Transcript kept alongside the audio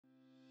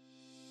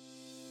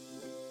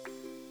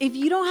If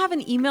you don't have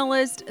an email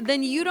list,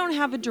 then you don't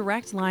have a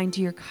direct line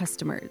to your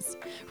customers.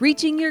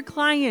 Reaching your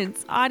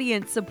clients,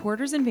 audience,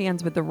 supporters, and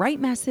fans with the right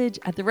message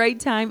at the right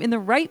time in the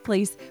right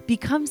place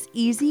becomes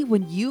easy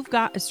when you've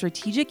got a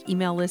strategic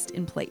email list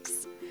in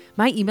place.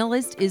 My email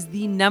list is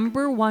the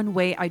number one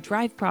way I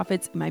drive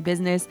profits in my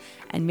business,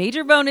 and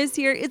major bonus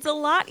here, it's a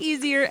lot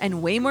easier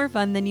and way more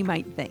fun than you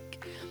might think.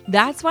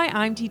 That's why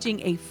I'm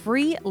teaching a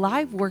free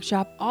live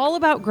workshop all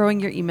about growing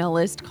your email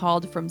list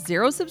called From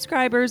Zero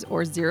Subscribers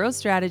or Zero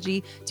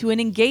Strategy to an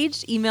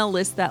Engaged Email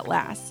List That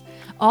Lasts.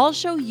 I'll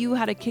show you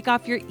how to kick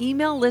off your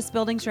email list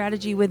building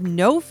strategy with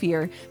no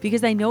fear,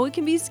 because I know it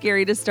can be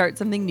scary to start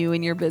something new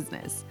in your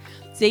business.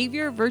 Save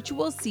your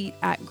virtual seat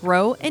at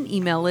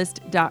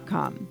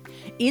growanemaillist.com.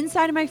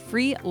 Inside of my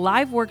free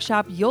live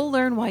workshop, you'll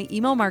learn why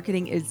email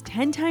marketing is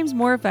 10 times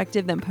more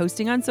effective than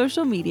posting on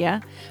social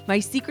media, my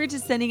secret to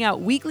sending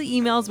out weekly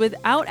emails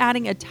without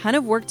adding a ton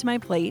of work to my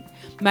plate,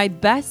 my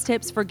best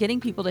tips for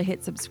getting people to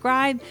hit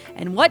subscribe,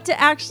 and what to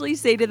actually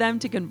say to them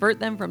to convert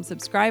them from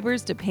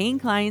subscribers to paying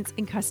clients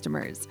and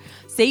customers.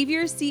 Save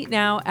your seat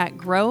now at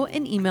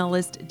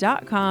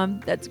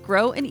growanemaillist.com. That's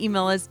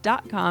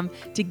growanemaillist.com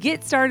to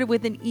get started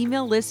with an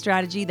email list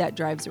strategy that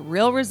drives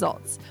real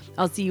results.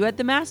 I'll see you at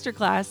the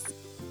masterclass.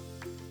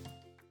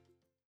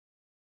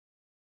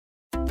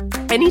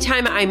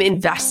 Anytime I'm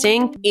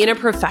investing in a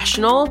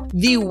professional,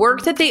 the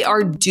work that they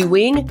are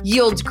doing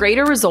yields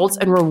greater results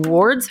and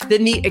rewards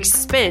than the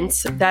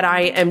expense that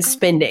I am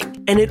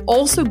spending. And it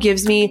also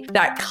gives me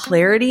that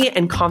clarity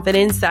and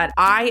confidence that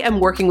I am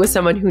working with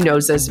someone who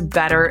knows this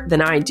better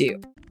than I do.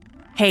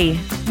 Hey,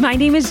 my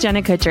name is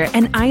Jenna Kutcher,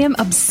 and I am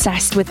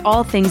obsessed with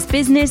all things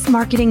business,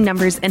 marketing,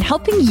 numbers, and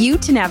helping you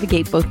to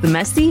navigate both the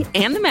messy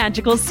and the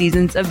magical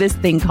seasons of this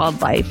thing called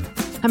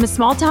life. I'm a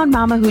small town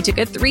mama who took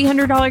a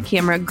 $300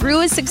 camera,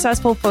 grew a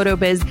successful photo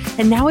biz,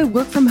 and now I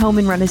work from home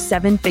and run a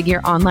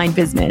 7-figure online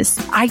business.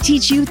 I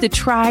teach you the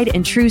tried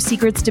and true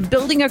secrets to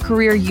building a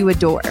career you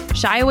adore.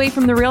 Shy away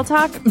from the real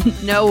talk?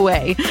 No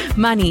way.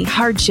 Money,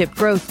 hardship,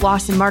 growth,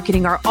 loss, and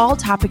marketing are all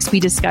topics we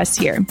discuss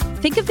here.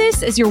 Think of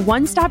this as your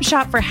one-stop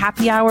shop for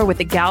happy hour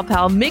with a gal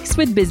pal mixed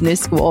with business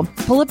school.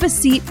 Pull up a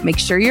seat, make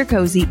sure you're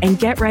cozy, and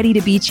get ready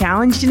to be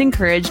challenged and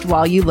encouraged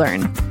while you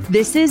learn.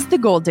 This is the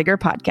Goal Digger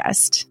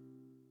Podcast.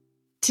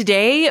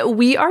 Today,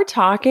 we are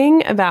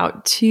talking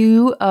about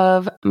two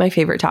of my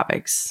favorite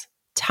topics,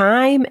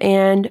 time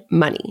and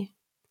money.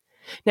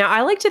 Now,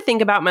 I like to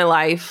think about my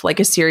life like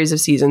a series of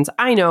seasons.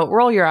 I know,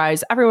 roll your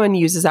eyes. Everyone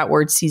uses that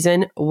word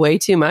season way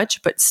too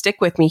much, but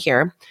stick with me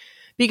here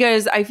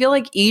because I feel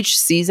like each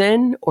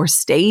season or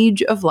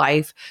stage of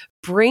life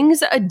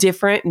brings a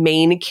different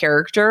main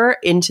character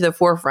into the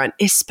forefront,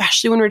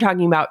 especially when we're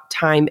talking about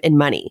time and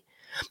money.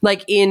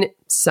 Like in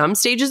some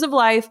stages of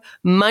life,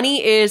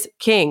 money is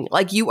king.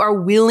 Like you are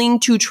willing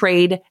to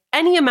trade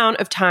any amount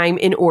of time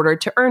in order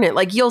to earn it.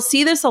 Like you'll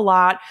see this a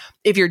lot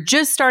if you're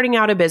just starting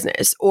out a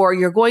business or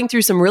you're going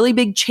through some really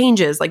big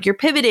changes, like you're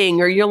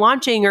pivoting or you're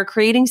launching or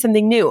creating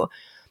something new.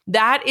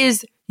 That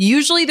is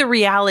usually the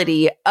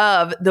reality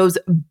of those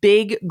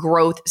big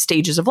growth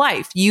stages of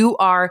life. You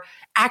are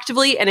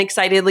actively and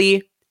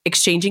excitedly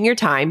exchanging your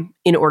time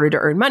in order to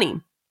earn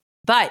money.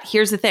 But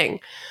here's the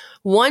thing.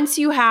 Once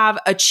you have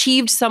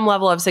achieved some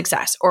level of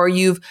success or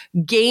you've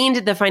gained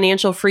the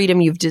financial freedom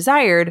you've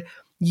desired,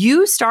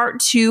 you start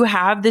to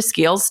have the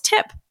scales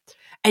tip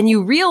and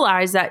you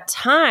realize that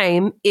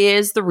time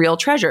is the real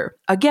treasure.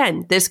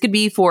 Again, this could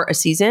be for a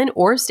season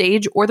or a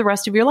stage or the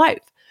rest of your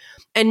life.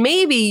 And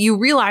maybe you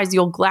realize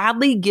you'll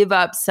gladly give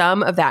up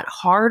some of that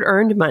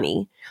hard-earned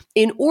money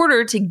in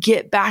order to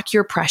get back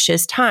your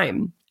precious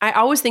time. I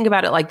always think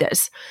about it like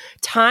this.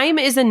 Time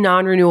is a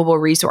non-renewable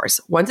resource.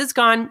 Once it's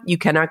gone, you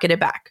cannot get it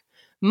back.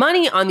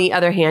 Money, on the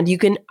other hand, you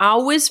can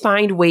always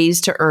find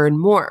ways to earn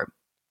more.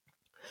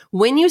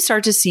 When you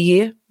start to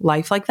see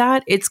life like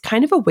that, it's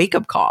kind of a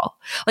wake-up call.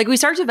 Like we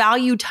start to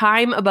value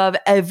time above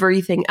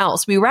everything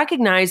else. We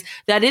recognize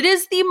that it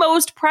is the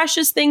most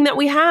precious thing that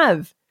we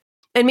have.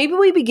 And maybe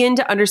we begin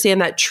to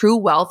understand that true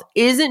wealth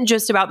isn't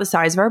just about the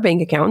size of our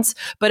bank accounts,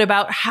 but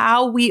about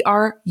how we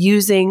are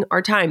using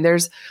our time.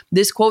 There's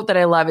this quote that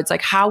I love. It's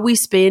like, how we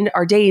spend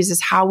our days is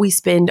how we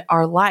spend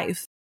our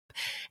life.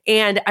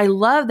 And I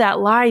love that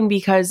line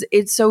because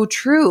it's so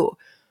true.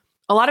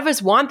 A lot of us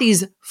want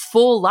these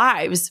full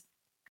lives,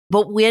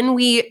 but when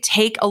we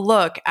take a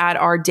look at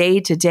our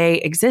day-to-day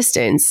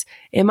existence,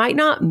 it might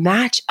not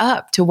match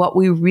up to what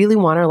we really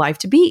want our life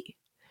to be.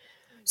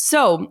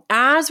 So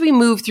as we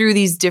move through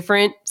these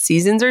different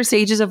seasons or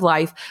stages of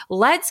life,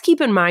 let's keep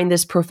in mind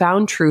this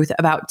profound truth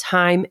about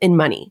time and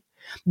money.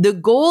 The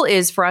goal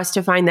is for us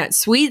to find that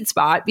sweet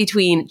spot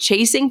between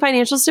chasing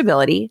financial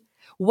stability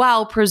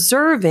while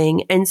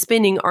preserving and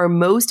spending our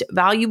most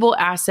valuable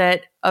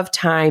asset of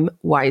time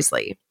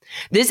wisely.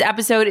 This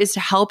episode is to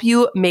help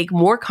you make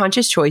more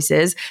conscious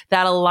choices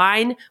that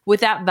align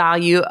with that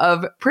value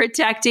of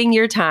protecting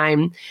your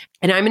time.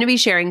 And I'm going to be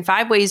sharing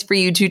 5 ways for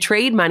you to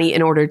trade money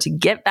in order to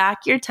get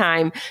back your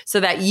time so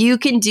that you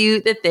can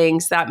do the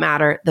things that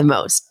matter the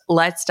most.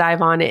 Let's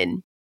dive on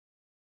in.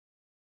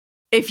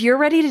 If you're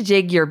ready to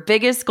dig your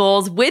biggest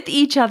goals with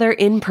each other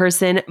in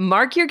person,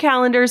 mark your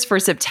calendars for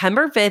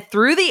September 5th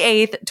through the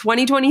 8th,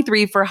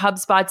 2023 for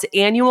HubSpot's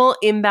annual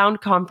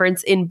Inbound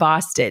Conference in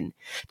Boston.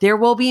 There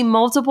will be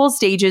multiple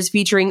stages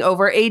featuring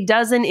over a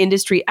dozen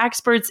industry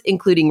experts,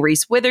 including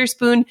Reese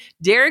Witherspoon,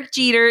 Derek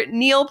Jeter,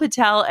 Neil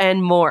Patel,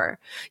 and more.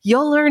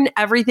 You'll learn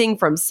everything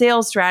from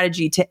sales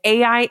strategy to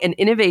AI and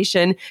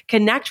innovation,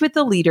 connect with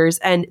the leaders,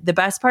 and the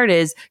best part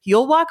is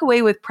you'll walk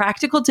away with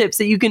practical tips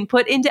that you can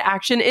put into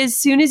action as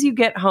soon as you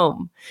get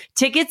home.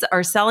 Tickets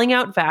are selling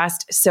out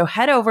fast, so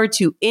head over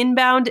to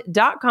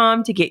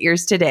inbound.com to get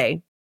yours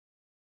today.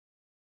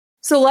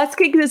 So let's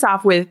kick this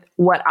off with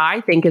what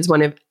I think is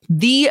one of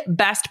the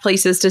best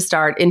places to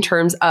start in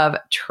terms of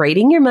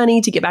trading your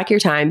money to get back your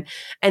time,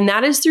 and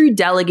that is through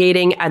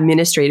delegating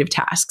administrative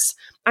tasks.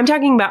 I'm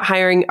talking about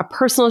hiring a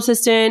personal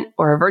assistant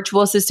or a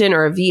virtual assistant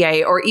or a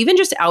VA, or even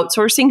just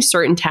outsourcing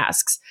certain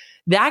tasks.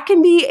 That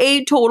can be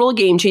a total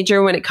game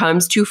changer when it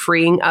comes to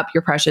freeing up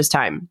your precious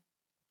time.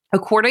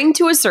 According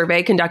to a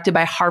survey conducted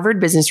by Harvard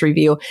Business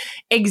Review,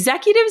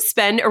 executives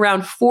spend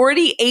around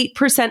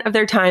 48% of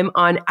their time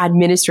on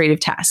administrative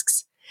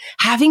tasks.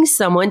 Having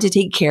someone to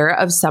take care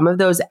of some of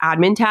those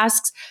admin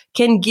tasks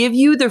can give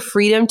you the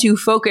freedom to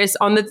focus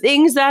on the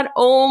things that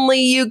only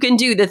you can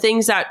do, the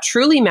things that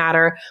truly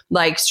matter,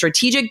 like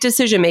strategic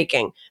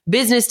decision-making,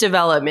 business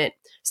development,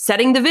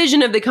 setting the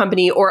vision of the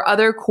company, or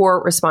other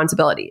core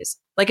responsibilities.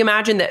 Like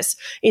imagine this,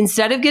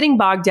 instead of getting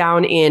bogged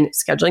down in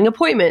scheduling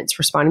appointments,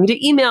 responding to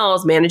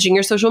emails, managing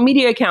your social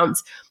media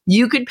accounts,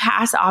 you could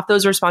pass off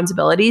those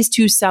responsibilities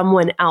to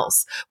someone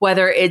else,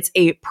 whether it's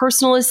a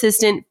personal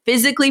assistant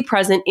physically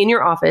present in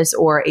your office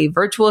or a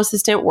virtual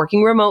assistant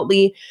working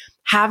remotely.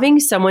 Having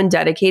someone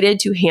dedicated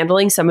to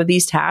handling some of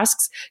these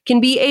tasks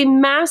can be a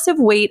massive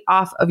weight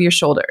off of your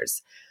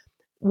shoulders.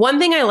 One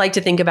thing I like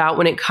to think about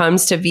when it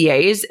comes to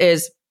VAs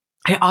is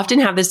I often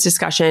have this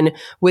discussion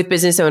with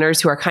business owners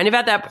who are kind of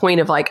at that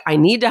point of like, I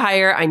need to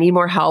hire, I need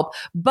more help,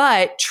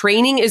 but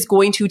training is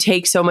going to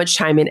take so much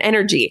time and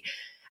energy.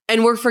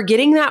 And we're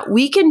forgetting that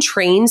we can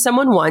train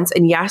someone once.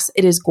 And yes,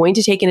 it is going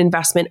to take an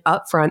investment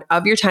upfront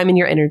of your time and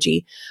your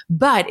energy.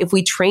 But if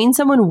we train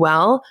someone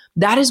well,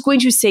 that is going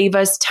to save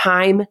us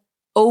time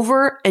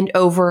over and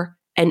over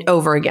and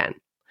over again.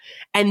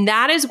 And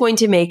that is going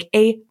to make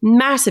a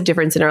massive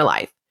difference in our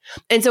life.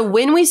 And so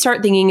when we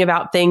start thinking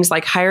about things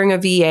like hiring a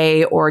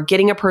VA or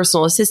getting a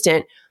personal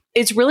assistant,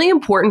 it's really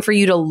important for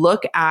you to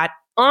look at,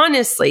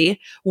 honestly,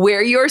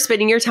 where you're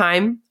spending your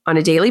time on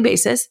a daily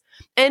basis,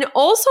 and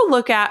also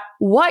look at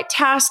what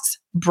tasks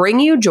bring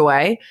you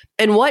joy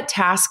and what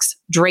tasks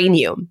drain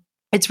you.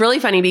 It's really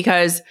funny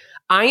because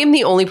I am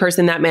the only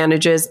person that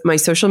manages my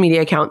social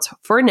media accounts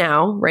for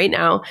now, right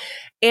now.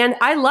 And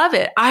I love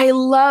it. I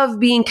love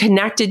being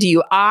connected to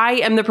you. I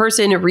am the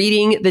person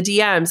reading the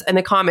DMs and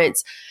the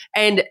comments.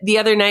 And the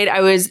other night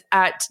I was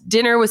at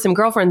dinner with some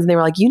girlfriends and they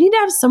were like, you need to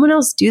have someone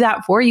else do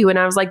that for you. And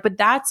I was like, but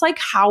that's like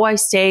how I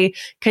stay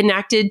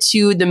connected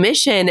to the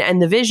mission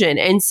and the vision.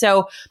 And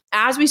so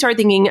as we start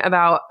thinking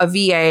about a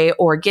VA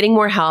or getting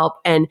more help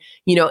and,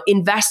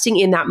 investing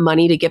in that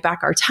money to get back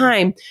our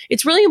time,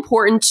 it's really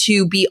important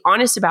to be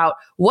honest about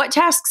what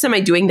tasks am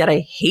I doing that I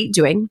hate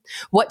doing?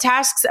 What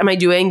tasks am I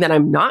doing that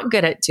I'm not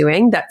good at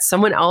doing that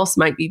someone else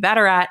might be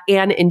better at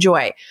and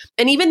enjoy?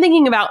 And even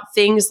thinking about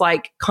things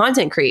like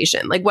content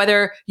creation, like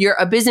whether you're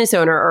a business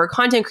owner or a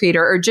content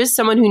creator or just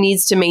someone who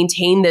needs to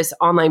maintain this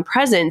online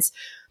presence,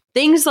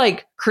 things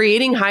like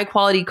creating high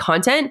quality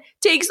content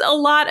takes a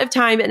lot of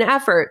time and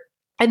effort.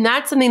 And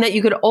that's something that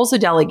you could also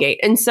delegate.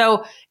 And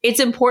so it's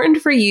important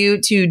for you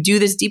to do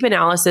this deep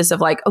analysis of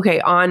like, okay,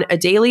 on a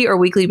daily or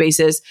weekly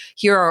basis,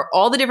 here are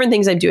all the different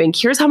things I'm doing.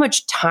 Here's how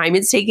much time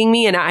it's taking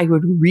me. And I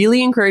would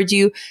really encourage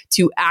you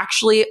to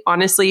actually,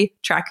 honestly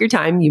track your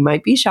time. You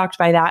might be shocked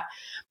by that.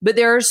 But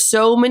there are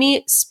so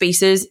many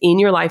spaces in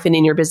your life and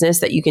in your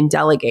business that you can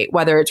delegate,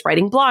 whether it's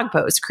writing blog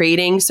posts,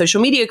 creating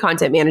social media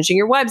content, managing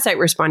your website,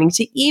 responding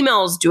to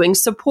emails, doing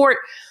support.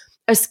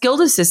 A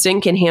skilled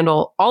assistant can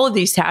handle all of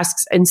these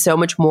tasks and so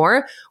much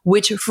more,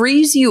 which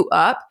frees you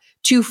up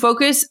to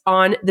focus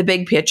on the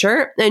big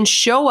picture and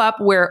show up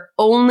where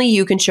only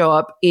you can show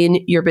up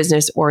in your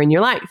business or in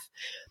your life.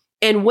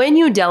 And when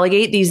you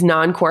delegate these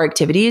non-core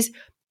activities,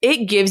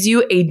 it gives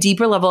you a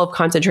deeper level of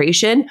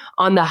concentration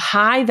on the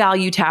high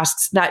value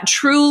tasks that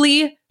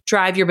truly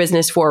drive your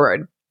business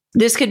forward.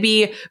 This could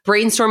be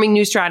brainstorming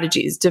new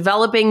strategies,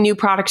 developing new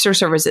products or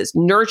services,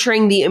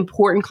 nurturing the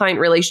important client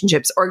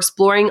relationships, or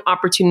exploring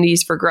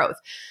opportunities for growth.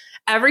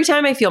 Every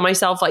time I feel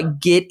myself like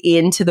get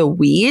into the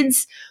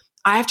weeds,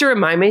 I have to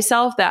remind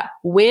myself that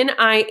when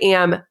I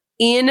am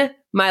in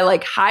my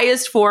like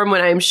highest form,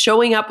 when I'm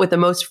showing up with the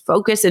most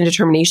focus and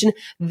determination,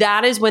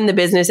 that is when the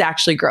business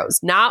actually grows.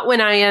 Not when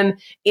I am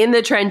in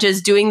the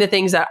trenches doing the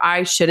things that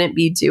I shouldn't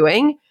be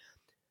doing.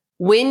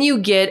 When you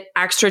get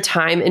extra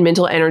time and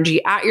mental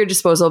energy at your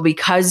disposal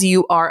because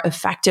you are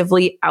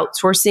effectively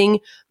outsourcing,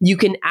 you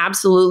can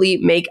absolutely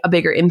make a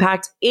bigger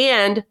impact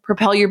and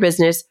propel your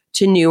business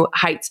to new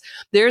heights.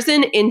 There's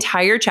an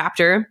entire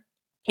chapter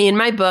in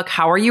my book,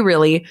 How Are You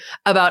Really?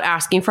 About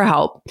asking for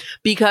help,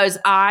 because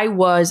I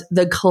was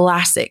the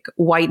classic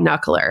white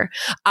knuckler.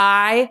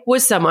 I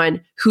was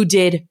someone who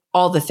did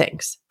all the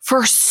things.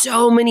 For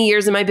so many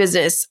years in my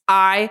business,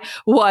 I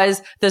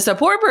was the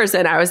support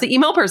person. I was the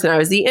email person. I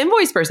was the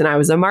invoice person. I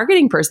was the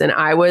marketing person.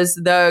 I was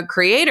the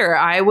creator.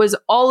 I was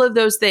all of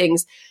those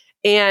things.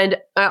 And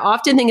I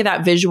often think of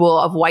that visual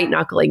of white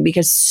knuckling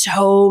because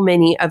so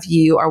many of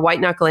you are white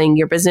knuckling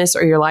your business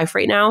or your life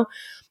right now.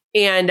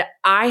 And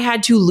I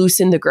had to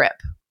loosen the grip.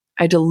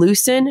 I had to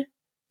loosen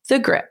the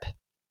grip.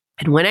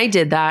 And when I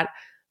did that,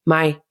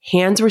 my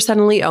hands were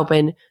suddenly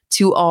open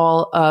to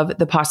all of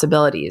the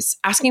possibilities.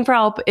 Asking for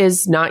help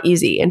is not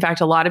easy. In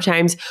fact, a lot of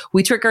times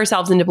we trick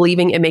ourselves into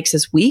believing it makes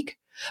us weak.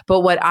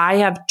 But what I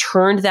have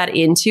turned that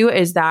into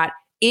is that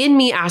in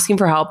me asking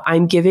for help,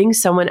 I'm giving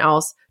someone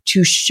else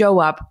to show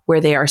up where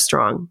they are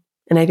strong.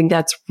 And I think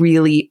that's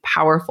really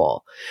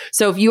powerful.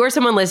 So if you are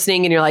someone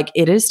listening and you're like,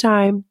 it is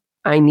time,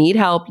 I need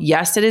help.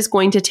 Yes, it is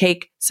going to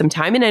take some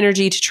time and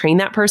energy to train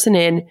that person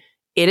in.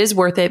 It is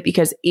worth it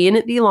because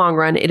in the long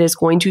run, it is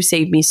going to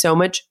save me so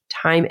much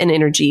time and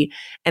energy.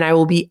 And I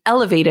will be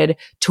elevated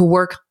to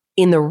work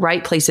in the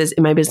right places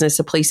in my business,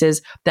 the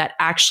places that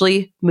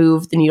actually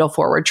move the needle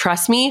forward.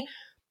 Trust me,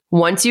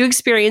 once you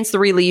experience the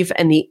relief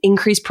and the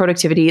increased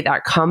productivity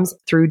that comes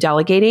through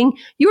delegating,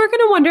 you are going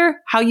to wonder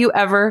how you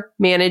ever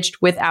managed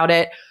without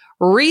it.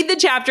 Read the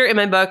chapter in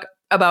my book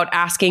about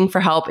asking for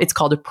help. It's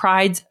called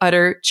Pride's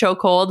Utter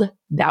Chokehold.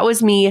 That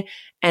was me.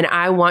 And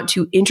I want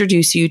to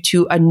introduce you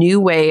to a new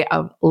way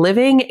of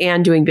living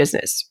and doing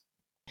business.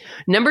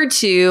 Number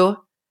 2,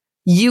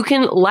 you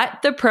can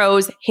let the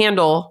pros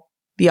handle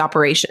the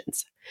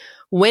operations.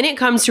 When it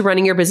comes to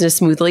running your business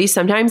smoothly,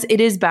 sometimes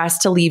it is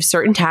best to leave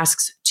certain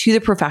tasks to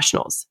the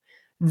professionals.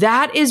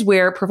 That is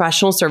where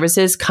professional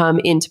services come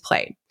into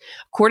play.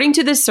 According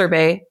to this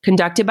survey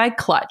conducted by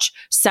Clutch,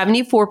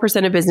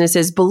 74% of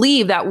businesses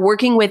believe that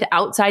working with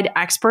outside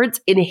experts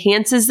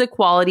enhances the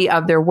quality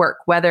of their work,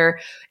 whether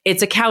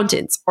it's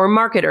accountants or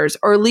marketers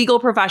or legal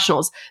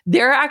professionals.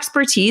 Their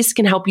expertise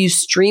can help you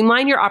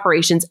streamline your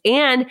operations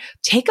and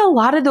take a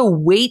lot of the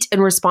weight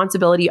and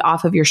responsibility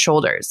off of your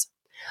shoulders.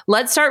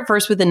 Let's start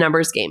first with the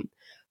numbers game.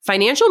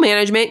 Financial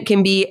management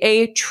can be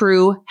a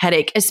true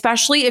headache,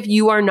 especially if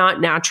you are not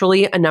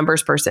naturally a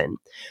numbers person.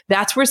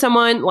 That's where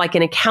someone like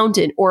an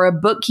accountant or a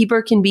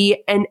bookkeeper can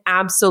be an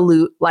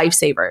absolute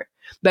lifesaver.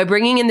 By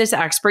bringing in this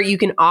expert, you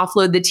can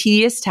offload the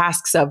tedious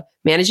tasks of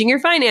managing your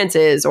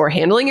finances or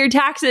handling your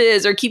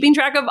taxes or keeping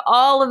track of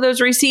all of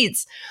those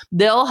receipts.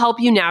 They'll help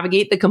you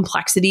navigate the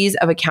complexities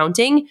of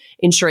accounting,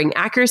 ensuring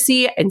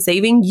accuracy and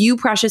saving you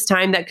precious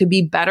time that could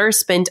be better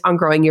spent on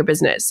growing your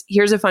business.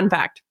 Here's a fun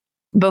fact.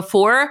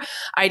 Before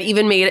I'd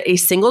even made a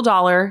single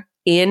dollar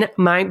in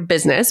my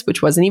business,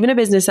 which wasn't even a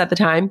business at the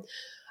time,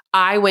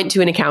 I went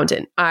to an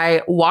accountant.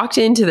 I walked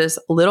into this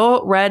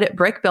little red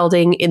brick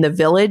building in the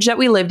village that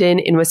we lived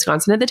in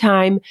Wisconsin at the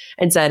time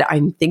and said,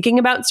 I'm thinking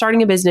about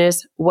starting a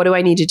business. What do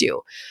I need to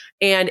do?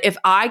 And if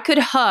I could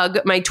hug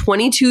my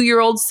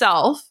 22-year-old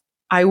self,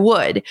 I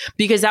would,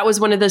 because that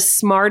was one of the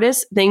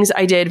smartest things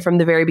I did from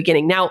the very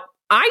beginning. Now,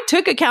 I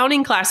took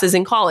accounting classes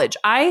in college.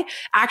 I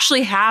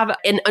actually have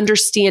an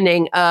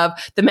understanding of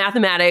the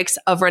mathematics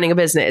of running a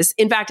business.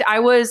 In fact, I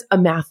was a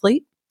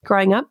mathlete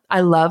growing up.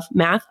 I love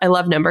math. I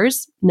love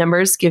numbers.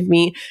 Numbers give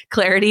me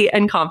clarity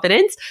and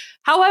confidence.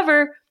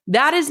 However,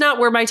 that is not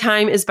where my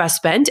time is best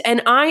spent.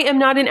 And I am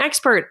not an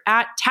expert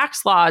at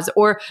tax laws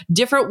or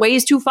different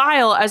ways to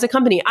file as a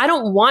company. I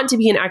don't want to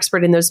be an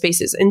expert in those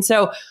spaces. And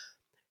so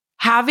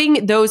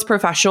having those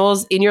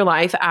professionals in your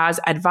life as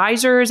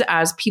advisors,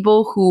 as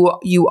people who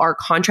you are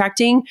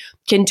contracting,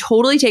 can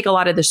totally take a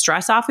lot of the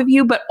stress off of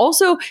you, but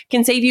also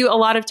can save you a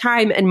lot of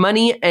time and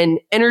money and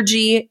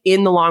energy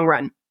in the long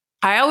run.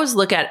 I always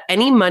look at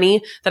any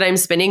money that I'm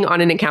spending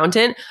on an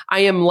accountant, I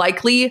am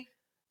likely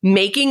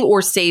making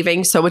or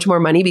saving so much more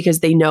money because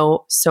they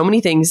know so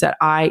many things that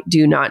I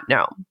do not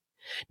know.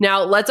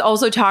 Now, let's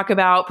also talk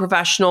about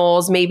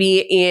professionals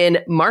maybe in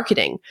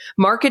marketing.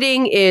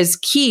 Marketing is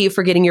key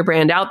for getting your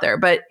brand out there,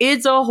 but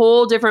it's a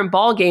whole different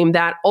ballgame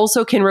that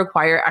also can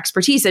require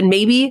expertise. And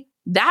maybe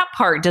that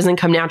part doesn't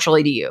come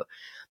naturally to you.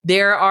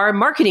 There are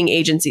marketing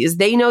agencies.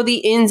 They know the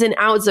ins and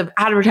outs of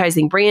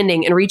advertising,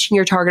 branding, and reaching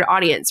your target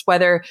audience,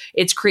 whether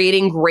it's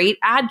creating great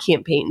ad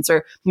campaigns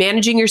or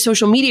managing your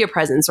social media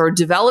presence or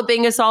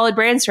developing a solid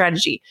brand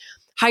strategy.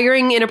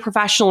 Hiring in a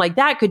professional like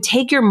that could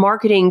take your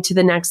marketing to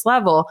the next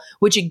level,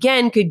 which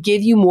again could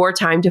give you more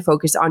time to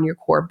focus on your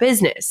core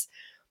business.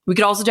 We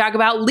could also talk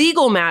about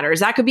legal matters.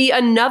 That could be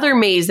another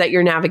maze that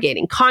you're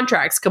navigating.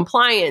 Contracts,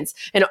 compliance,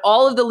 and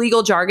all of the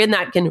legal jargon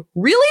that can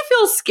really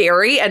feel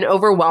scary and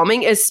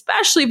overwhelming,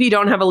 especially if you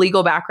don't have a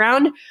legal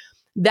background.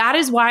 That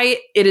is why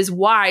it is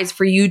wise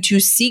for you to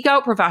seek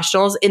out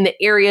professionals in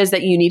the areas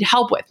that you need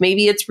help with.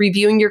 Maybe it's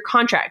reviewing your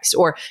contracts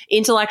or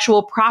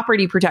intellectual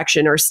property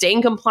protection or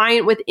staying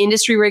compliant with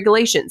industry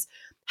regulations.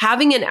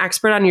 Having an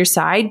expert on your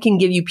side can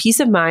give you peace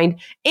of mind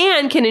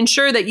and can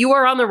ensure that you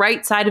are on the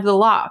right side of the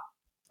law.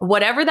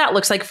 Whatever that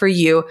looks like for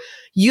you,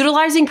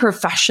 utilizing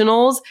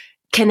professionals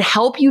can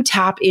help you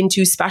tap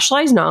into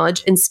specialized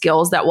knowledge and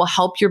skills that will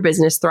help your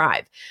business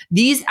thrive.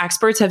 These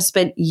experts have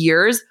spent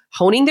years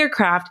honing their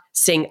craft,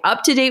 staying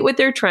up to date with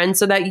their trends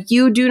so that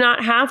you do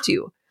not have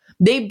to.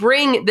 They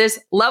bring this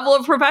level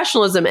of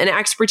professionalism and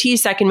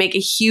expertise that can make a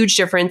huge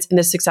difference in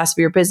the success of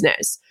your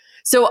business.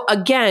 So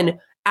again,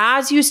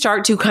 as you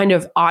start to kind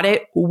of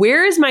audit,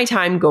 where is my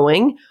time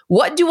going?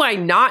 What do I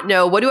not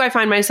know? What do I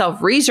find myself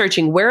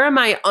researching? Where am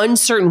I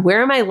uncertain?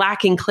 Where am I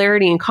lacking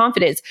clarity and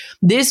confidence?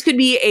 This could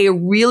be a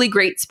really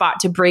great spot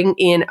to bring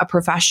in a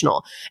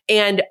professional.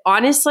 And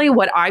honestly,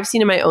 what I've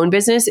seen in my own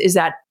business is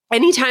that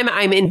anytime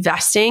I'm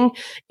investing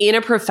in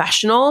a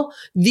professional,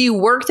 the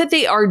work that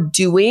they are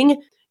doing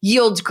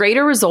yields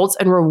greater results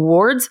and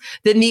rewards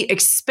than the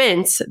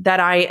expense that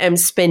I am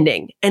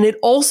spending. And it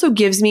also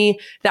gives me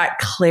that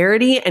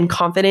clarity and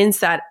confidence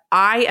that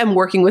I am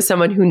working with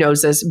someone who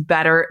knows this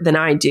better than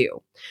I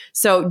do.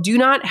 So do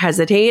not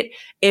hesitate.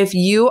 If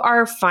you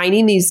are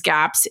finding these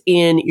gaps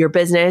in your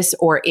business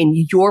or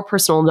in your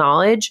personal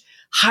knowledge,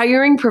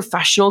 hiring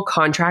professional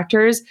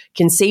contractors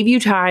can save you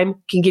time,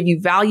 can give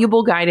you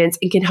valuable guidance,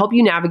 and can help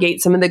you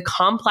navigate some of the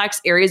complex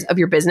areas of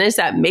your business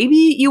that maybe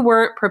you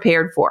weren't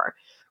prepared for.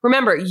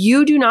 Remember,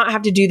 you do not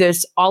have to do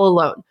this all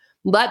alone.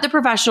 Let the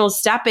professionals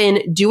step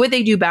in, do what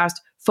they do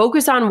best,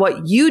 focus on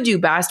what you do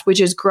best,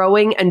 which is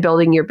growing and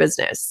building your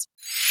business.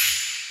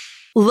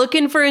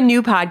 Looking for a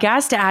new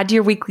podcast to add to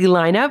your weekly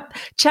lineup?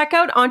 Check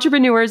out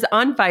Entrepreneurs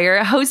on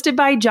Fire, hosted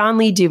by John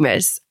Lee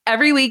Dumas.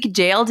 Every week,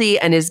 JLD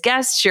and his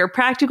guests share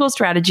practical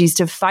strategies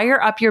to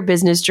fire up your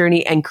business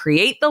journey and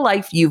create the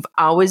life you've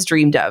always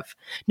dreamed of.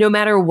 No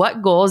matter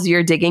what goals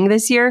you're digging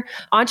this year,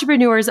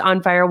 Entrepreneurs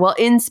on Fire will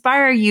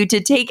inspire you to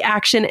take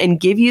action and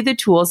give you the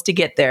tools to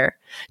get there.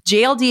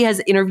 JLD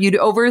has interviewed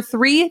over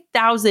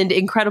 3,000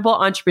 incredible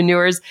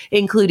entrepreneurs,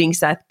 including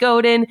Seth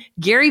Godin,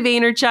 Gary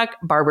Vaynerchuk,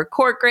 Barbara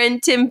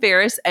Corcoran, Tim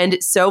Ferriss,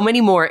 and so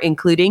many more,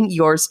 including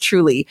yours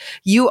truly.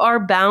 You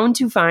are bound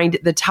to find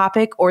the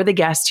topic or the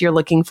guest you're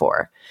looking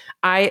for.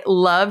 I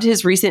loved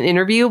his recent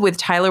interview with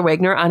Tyler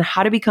Wagner on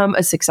how to become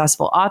a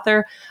successful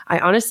author. I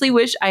honestly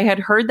wish I had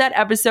heard that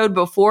episode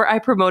before I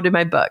promoted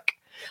my book.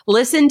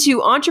 Listen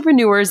to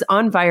Entrepreneurs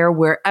on Fire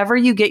wherever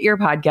you get your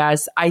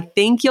podcasts. I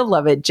think you'll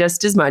love it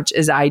just as much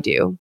as I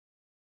do.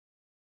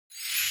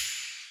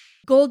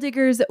 Goal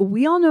diggers,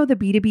 we all know the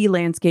B2B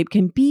landscape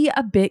can be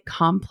a bit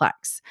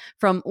complex.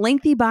 From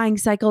lengthy buying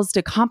cycles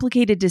to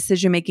complicated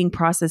decision-making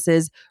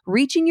processes,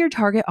 reaching your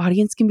target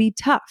audience can be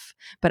tough.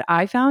 But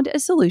I found a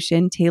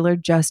solution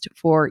tailored just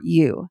for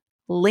you: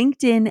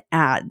 LinkedIn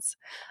ads.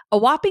 A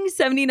whopping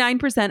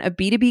 79% of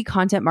B2B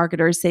content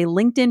marketers say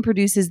LinkedIn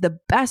produces the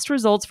best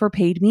results for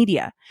paid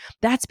media.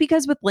 That's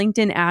because with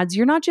LinkedIn ads,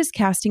 you're not just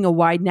casting a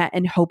wide net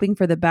and hoping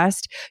for the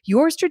best,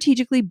 you're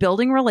strategically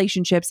building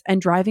relationships and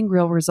driving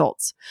real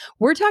results.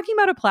 We're talking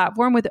about a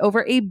platform with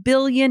over 1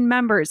 billion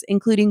members,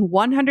 including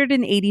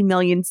 180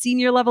 million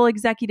senior level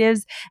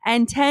executives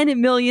and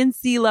 10 million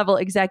C-level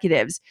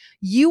executives.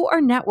 You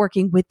are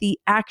networking with the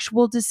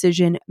actual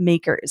decision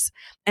makers.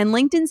 And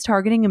LinkedIn's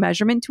targeting and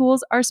measurement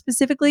tools are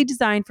specifically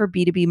designed for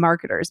B2B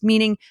marketers,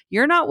 meaning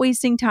you're not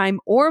wasting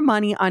time or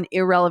money on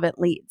irrelevant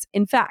leads.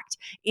 In fact,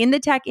 in the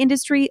tech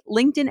industry,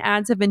 LinkedIn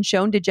ads have been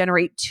shown to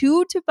generate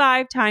 2 to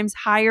 5 times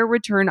higher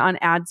return on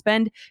ad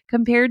spend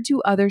compared to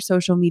other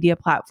social media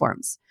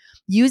platforms.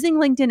 Using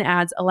LinkedIn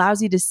ads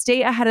allows you to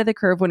stay ahead of the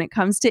curve when it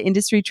comes to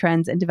industry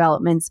trends and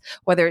developments,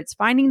 whether it's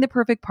finding the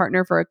perfect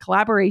partner for a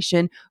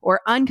collaboration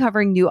or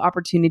uncovering new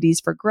opportunities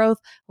for growth.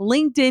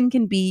 LinkedIn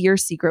can be your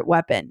secret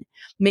weapon.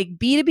 Make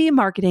B2B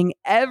marketing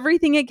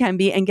everything it can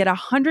be and get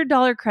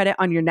 $100 credit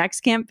on your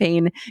next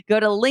campaign. Go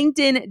to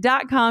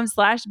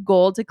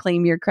linkedin.com/goal to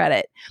claim your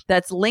credit.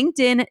 That's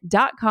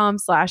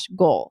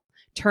linkedin.com/goal.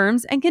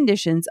 Terms and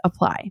conditions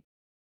apply.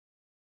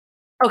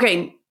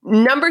 Okay.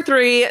 Number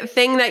 3,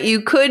 thing that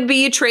you could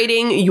be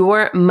trading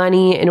your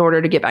money in order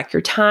to get back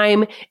your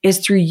time is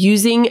through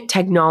using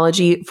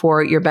technology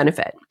for your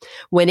benefit.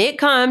 When it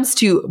comes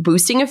to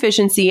boosting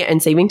efficiency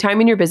and saving time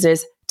in your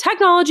business,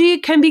 technology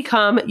can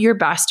become your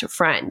best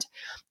friend.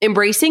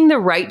 Embracing the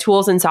right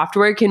tools and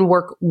software can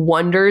work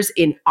wonders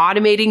in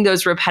automating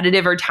those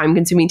repetitive or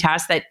time-consuming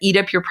tasks that eat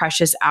up your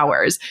precious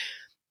hours.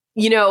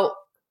 You know,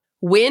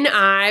 when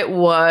I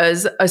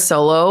was a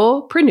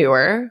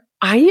solopreneur,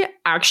 I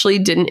actually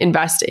didn't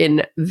invest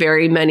in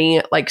very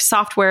many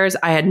softwares.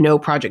 I had no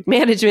project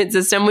management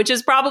system, which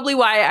is probably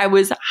why I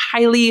was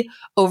highly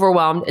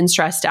overwhelmed and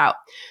stressed out.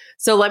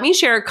 So let me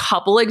share a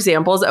couple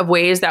examples of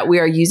ways that we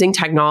are using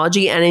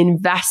technology and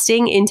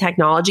investing in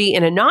technology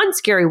in a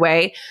non-scary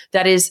way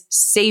that is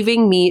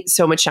saving me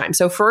so much time.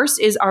 So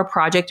first is our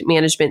project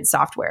management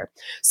software.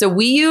 So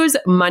we use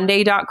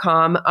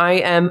Monday.com. I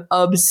am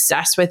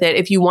obsessed with it.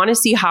 If you want to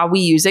see how we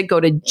use it, go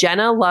to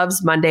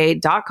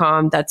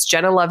JennaLovesMonday.com. That's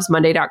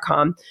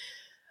JennaLovesMonday.com.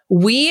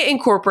 We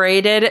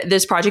incorporated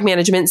this project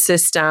management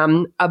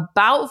system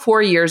about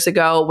 4 years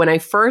ago when I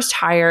first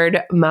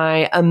hired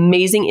my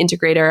amazing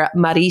integrator,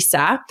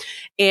 Marisa,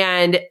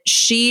 and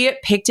she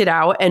picked it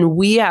out and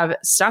we have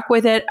stuck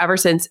with it ever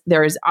since.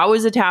 There is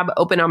always a tab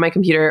open on my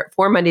computer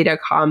for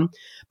Monday.com.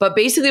 But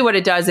basically what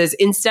it does is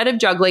instead of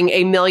juggling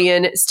a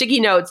million sticky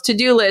notes,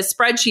 to-do lists,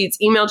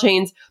 spreadsheets, email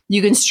chains,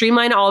 you can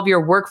streamline all of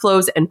your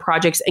workflows and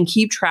projects and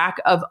keep track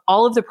of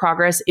all of the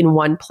progress in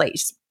one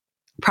place.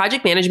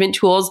 Project management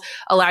tools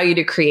allow you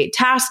to create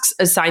tasks,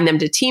 assign them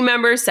to team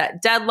members,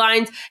 set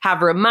deadlines,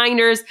 have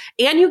reminders,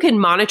 and you can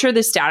monitor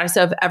the status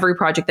of every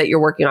project that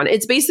you're working on.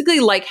 It's basically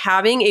like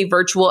having a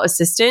virtual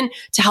assistant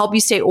to help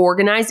you stay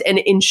organized and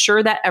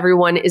ensure that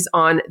everyone is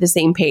on the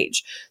same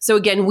page. So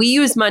again, we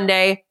use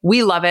Monday.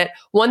 We love it.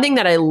 One thing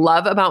that I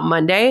love about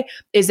Monday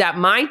is that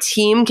my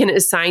team can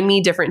assign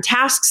me different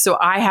tasks. So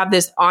I have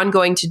this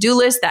ongoing to-do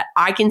list that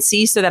I can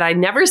see so that I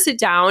never sit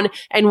down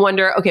and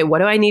wonder, okay, what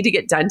do I need to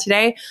get done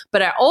today?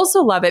 But I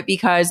also love it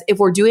because if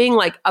we're doing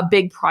like a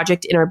big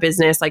project in our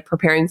business, like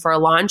preparing for a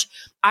launch,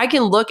 I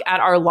can look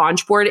at our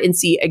launch board and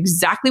see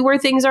exactly where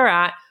things are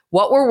at,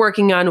 what we're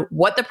working on,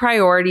 what the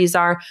priorities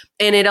are.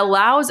 And it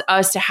allows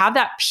us to have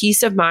that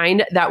peace of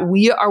mind that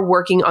we are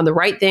working on the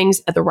right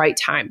things at the right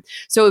time.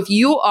 So if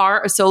you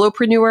are a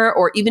solopreneur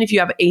or even if you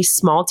have a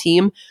small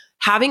team,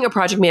 having a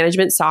project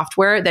management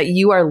software that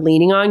you are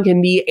leaning on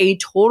can be a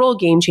total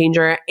game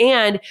changer,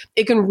 and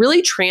it can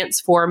really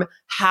transform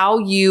how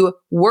you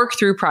work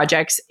through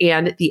projects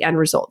and the end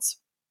results.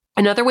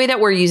 Another way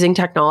that we're using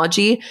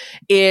technology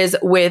is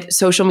with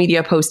social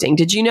media posting.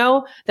 Did you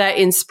know that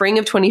in spring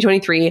of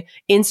 2023,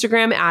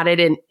 Instagram added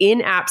an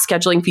in-app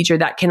scheduling feature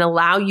that can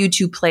allow you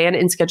to plan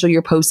and schedule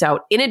your posts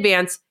out in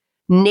advance,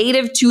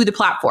 native to the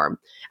platform?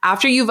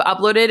 After you've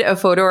uploaded a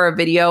photo or a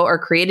video or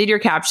created your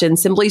caption,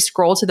 simply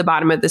scroll to the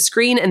bottom of the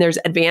screen and there's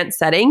advanced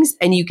settings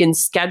and you can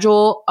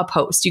schedule a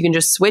post. You can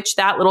just switch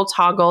that little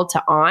toggle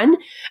to on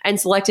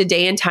and select a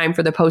day and time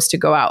for the post to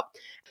go out.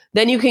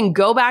 Then you can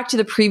go back to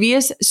the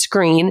previous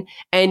screen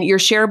and your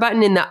share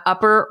button in the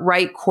upper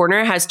right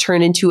corner has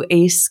turned into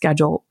a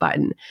schedule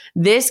button.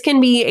 This can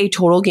be a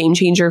total game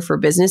changer for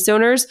business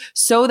owners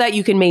so that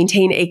you can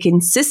maintain a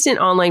consistent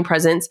online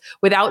presence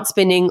without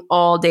spending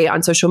all day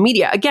on social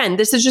media. Again,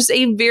 this is just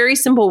a very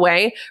simple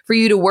way for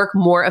you to work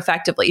more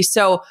effectively.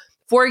 So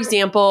for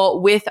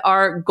example, with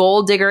our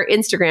Goal Digger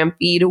Instagram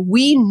feed,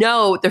 we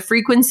know the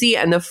frequency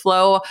and the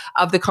flow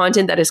of the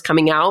content that is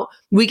coming out.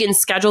 We can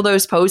schedule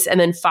those posts and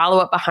then follow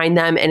up behind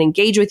them and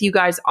engage with you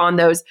guys on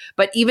those.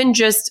 But even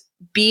just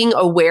being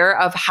aware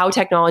of how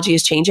technology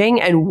is changing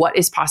and what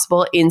is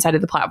possible inside of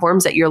the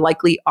platforms that you're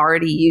likely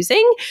already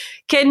using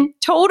can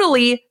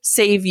totally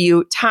save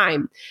you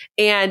time.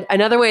 And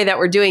another way that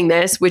we're doing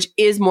this, which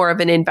is more of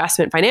an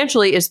investment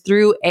financially, is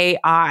through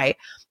AI.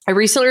 I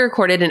recently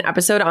recorded an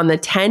episode on the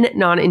 10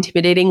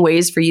 non-intimidating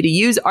ways for you to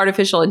use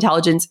artificial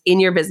intelligence in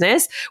your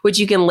business, which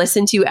you can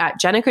listen to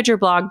at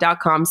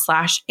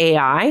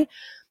jennakutcherblog.com/AI.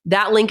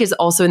 That link is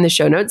also in the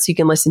show notes, so you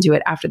can listen to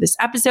it after this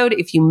episode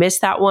if you missed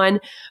that one.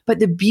 But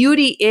the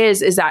beauty is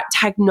that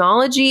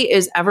technology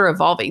is ever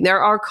evolving. There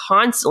are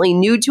constantly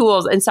new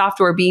tools and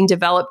software being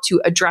developed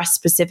to address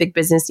specific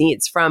business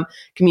needs, from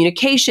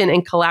communication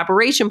and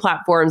collaboration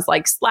platforms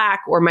like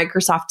Slack or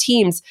Microsoft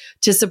Teams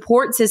to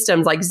support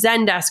systems like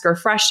Zendesk or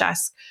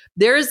Freshdesk.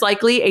 There is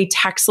likely a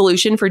tech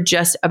solution for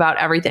just about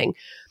everything.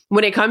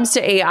 When it comes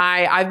to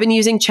AI, I've been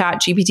using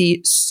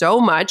ChatGPT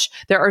so much.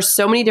 There are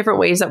so many different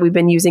ways that we've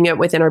been using it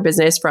within our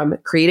business, from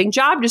creating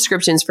job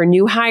descriptions for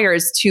new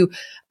hires to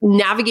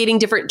navigating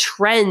different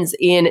trends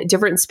in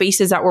different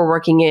spaces that we're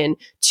working in,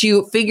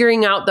 to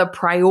figuring out the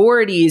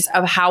priorities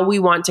of how we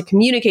want to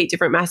communicate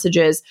different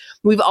messages.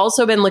 We've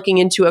also been looking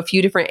into a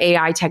few different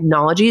AI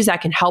technologies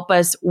that can help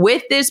us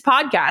with this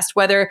podcast,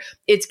 whether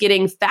it's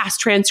getting fast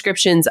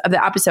transcriptions of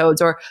the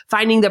episodes or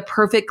finding the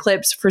perfect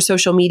clips for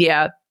social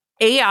media.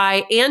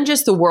 AI and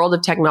just the world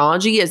of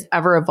technology is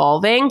ever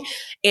evolving.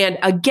 And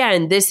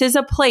again, this is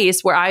a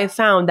place where I have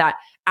found that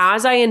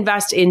as I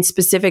invest in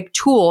specific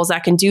tools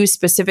that can do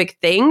specific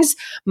things,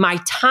 my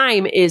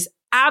time is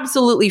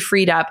absolutely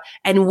freed up.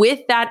 And with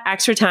that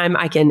extra time,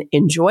 I can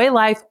enjoy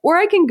life, or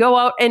I can go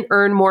out and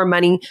earn more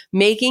money,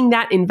 making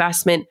that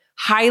investment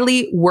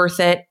highly worth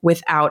it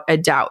without a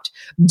doubt.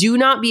 Do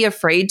not be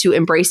afraid to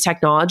embrace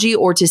technology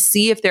or to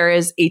see if there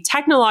is a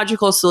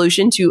technological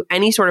solution to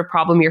any sort of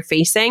problem you're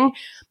facing.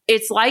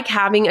 It's like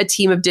having a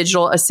team of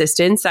digital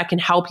assistants that can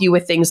help you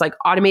with things like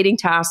automating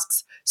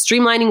tasks,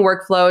 streamlining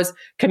workflows,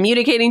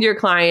 communicating to your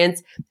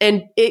clients,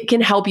 and it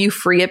can help you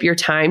free up your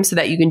time so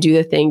that you can do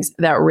the things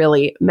that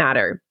really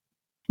matter.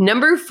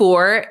 Number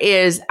 4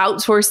 is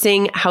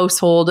outsourcing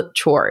household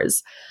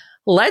chores.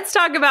 Let's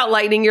talk about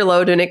lightening your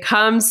load when it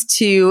comes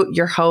to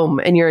your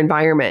home and your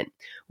environment.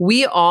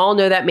 We all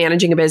know that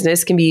managing a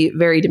business can be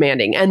very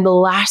demanding, and the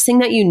last thing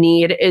that you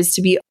need is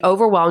to be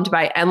overwhelmed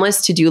by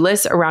endless to-do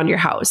lists around your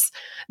house.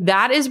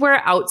 That is where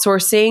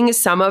outsourcing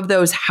some of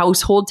those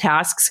household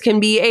tasks can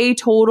be a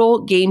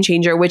total game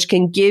changer, which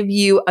can give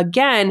you,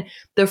 again,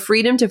 the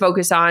freedom to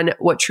focus on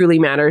what truly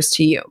matters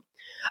to you.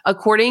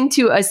 According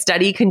to a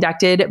study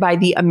conducted by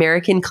the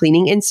American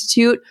Cleaning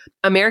Institute,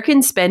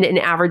 Americans spend an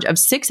average of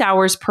 6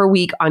 hours per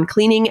week on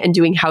cleaning and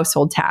doing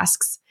household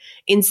tasks.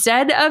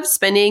 Instead of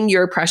spending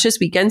your precious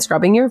weekend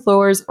scrubbing your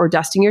floors or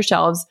dusting your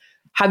shelves,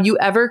 have you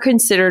ever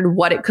considered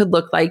what it could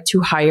look like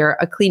to hire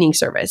a cleaning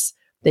service?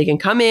 They can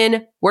come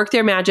in, work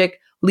their magic,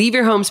 leave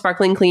your home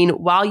sparkling clean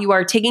while you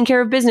are taking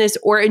care of business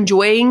or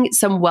enjoying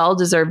some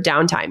well-deserved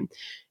downtime.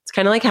 It's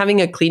kind of like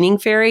having a cleaning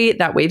fairy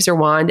that waves her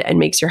wand and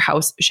makes your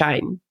house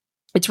shine.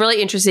 It's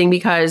really interesting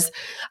because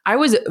I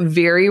was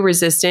very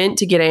resistant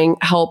to getting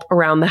help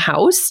around the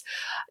house.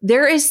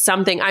 There is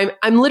something,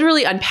 I'm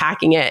literally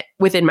unpacking it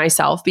within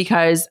myself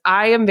because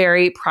I am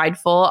very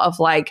prideful of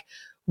like,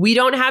 we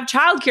don't have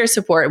childcare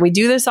support and we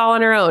do this all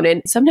on our own.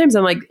 And sometimes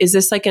I'm like, is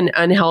this like an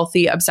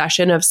unhealthy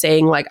obsession of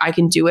saying like, I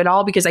can do it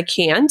all because I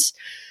can't?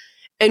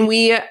 And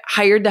we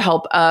hired the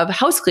help of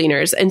house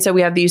cleaners. And so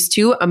we have these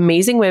two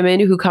amazing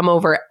women who come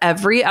over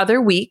every other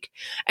week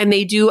and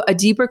they do a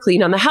deeper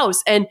clean on the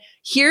house. And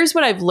here's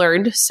what I've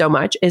learned so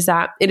much is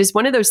that it is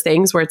one of those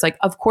things where it's like,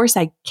 of course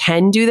I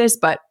can do this,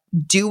 but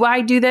do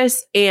I do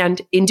this?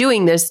 And in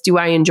doing this, do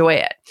I enjoy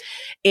it?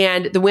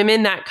 And the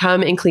women that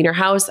come and clean our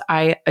house,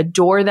 I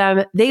adore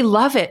them. They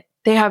love it.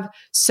 They have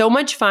so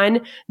much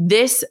fun.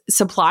 This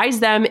supplies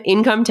them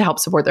income to help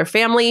support their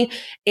family.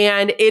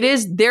 And it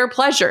is their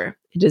pleasure.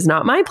 It is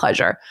not my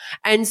pleasure.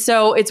 And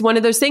so it's one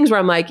of those things where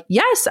I'm like,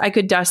 yes, I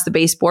could dust the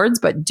baseboards,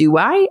 but do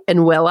I?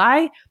 And will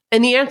I?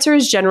 And the answer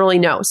is generally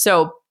no.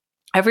 So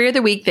every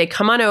other week, they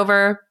come on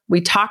over. We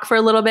talk for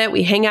a little bit.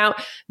 We hang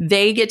out.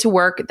 They get to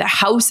work. The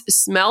house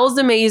smells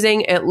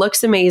amazing. It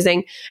looks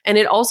amazing. And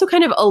it also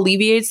kind of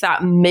alleviates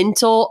that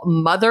mental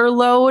mother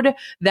load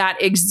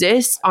that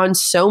exists on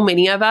so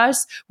many of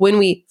us when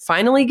we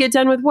finally get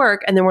done with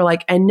work. And then we're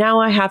like, and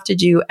now I have to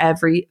do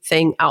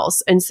everything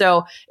else. And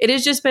so it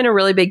has just been a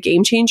really big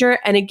game changer.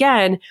 And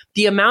again,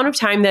 the amount of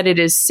time that it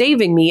is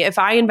saving me, if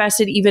I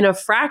invested even a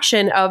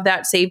fraction of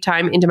that saved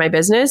time into my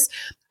business,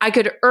 I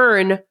could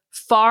earn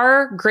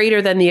far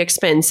greater than the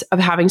expense of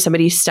having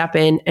somebody step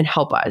in and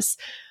help us.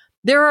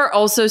 There are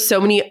also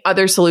so many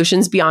other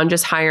solutions beyond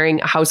just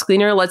hiring a house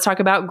cleaner. Let's talk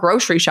about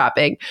grocery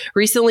shopping.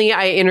 Recently,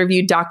 I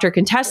interviewed Dr.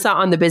 Contessa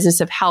on the business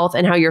of health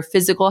and how your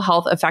physical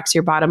health affects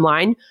your bottom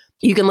line.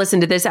 You can listen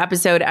to this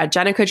episode at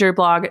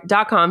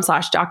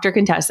jennakutcherblog.com/Dr.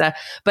 Contessa.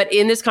 But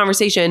in this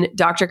conversation,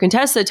 Dr.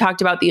 Contessa talked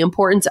about the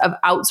importance of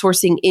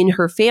outsourcing in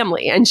her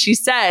family. And she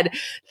said,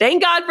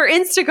 thank God for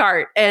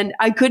Instacart. And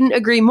I couldn't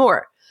agree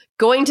more.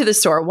 Going to the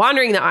store,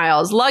 wandering the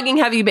aisles, lugging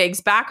heavy bags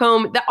back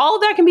home, all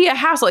of that can be a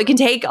hassle. It can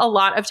take a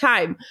lot of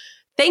time.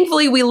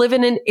 Thankfully, we live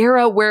in an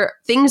era where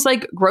things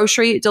like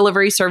grocery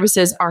delivery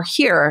services are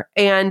here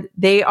and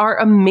they are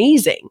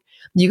amazing.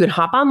 You can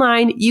hop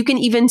online. You can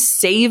even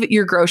save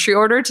your grocery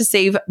order to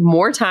save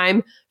more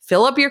time,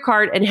 fill up your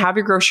cart and have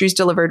your groceries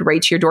delivered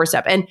right to your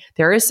doorstep. And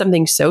there is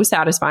something so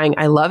satisfying.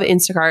 I love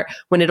Instacart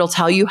when it'll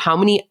tell you how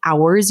many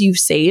hours you've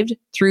saved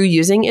through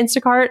using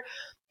Instacart.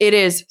 It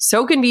is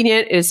so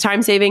convenient. It is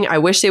time saving. I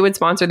wish they would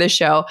sponsor this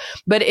show,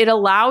 but it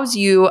allows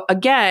you,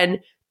 again,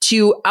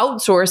 to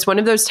outsource one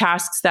of those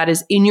tasks that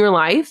is in your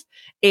life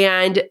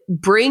and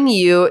bring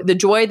you the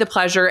joy, the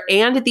pleasure,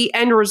 and the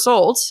end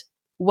result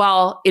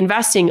while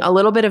investing a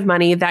little bit of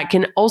money that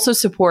can also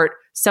support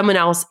someone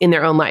else in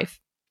their own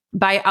life.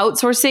 By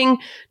outsourcing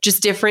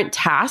just different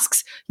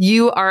tasks,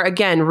 you are,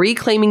 again,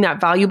 reclaiming that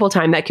valuable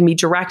time that can be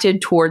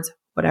directed towards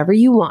whatever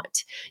you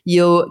want.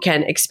 You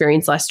can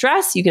experience less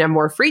stress. You can have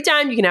more free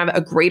time. You can have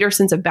a greater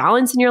sense of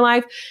balance in your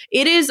life.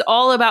 It is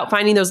all about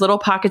finding those little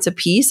pockets of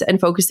peace and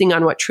focusing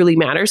on what truly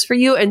matters for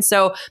you. And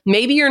so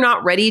maybe you're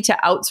not ready to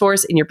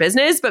outsource in your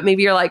business, but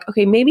maybe you're like,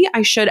 okay, maybe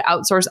I should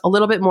outsource a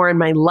little bit more in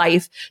my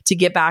life to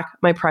get back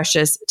my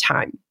precious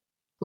time.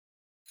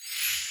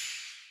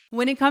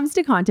 When it comes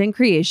to content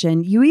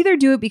creation, you either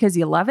do it because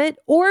you love it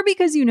or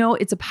because you know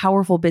it's a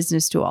powerful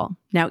business tool.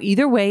 Now,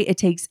 either way, it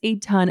takes a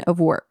ton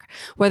of work.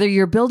 Whether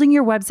you're building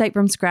your website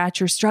from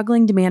scratch or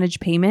struggling to manage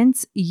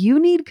payments, you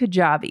need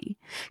Kajabi.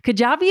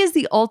 Kajabi is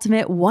the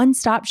ultimate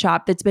one-stop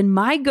shop that's been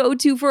my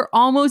go-to for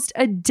almost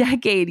a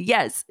decade.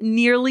 Yes,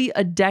 nearly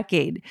a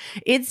decade.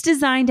 It's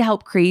designed to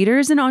help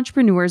creators and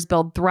entrepreneurs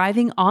build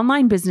thriving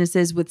online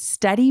businesses with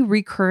steady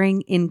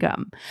recurring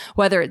income.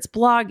 Whether it's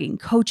blogging,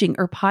 coaching,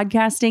 or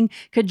podcasting,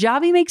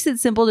 Kajabi makes it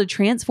simple to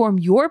transform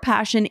your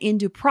passion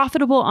into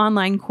profitable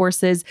online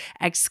courses,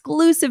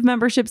 exclusive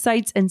membership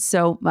sites, and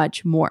so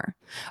much more.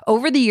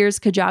 Over the years,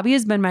 Kajabi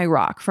has been my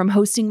rock, from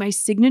hosting my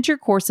signature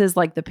courses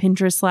like the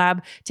Pinterest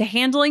Lab to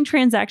handling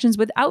transactions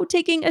without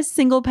taking a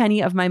single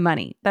penny of my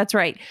money. That's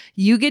right.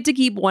 You get to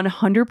keep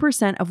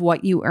 100% of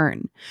what you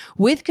earn.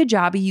 With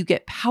Kajabi, you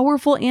get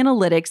powerful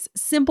analytics,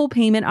 simple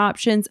payment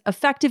options,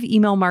 effective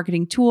email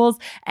marketing tools,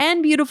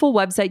 and beautiful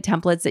website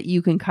templates that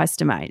you can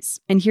customize.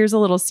 And here's a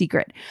little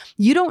secret.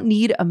 You don't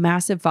need a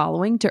massive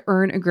following to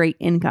earn a great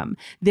income.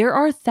 There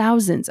are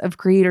thousands of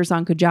creators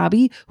on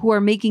Kajabi who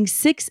are making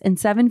 6 and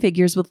 7 figures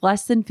figures with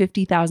less than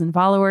 50,000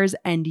 followers,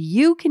 and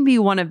you can be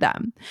one of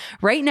them.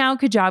 Right now,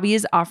 Kajabi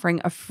is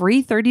offering a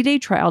free 30-day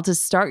trial to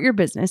start your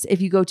business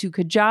if you go to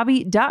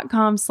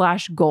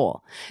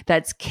kajabi.com/goal.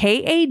 That's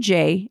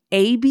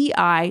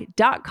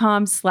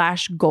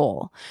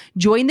KAJABI.com/goal.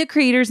 Join the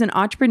creators and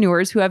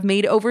entrepreneurs who have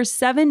made over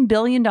 $7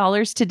 billion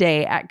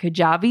today at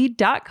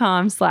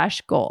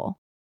kajabi.com/goal.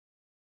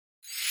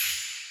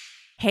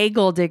 Hey,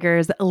 goal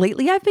diggers.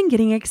 Lately, I've been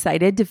getting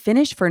excited to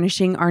finish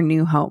furnishing our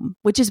new home,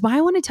 which is why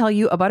I want to tell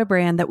you about a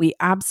brand that we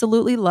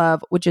absolutely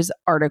love, which is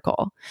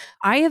Article.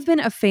 I have been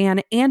a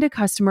fan and a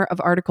customer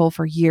of Article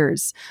for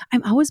years.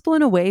 I'm always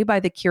blown away by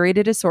the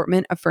curated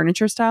assortment of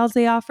furniture styles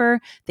they offer.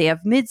 They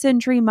have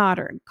mid-century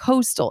modern,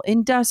 coastal,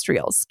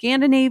 industrial,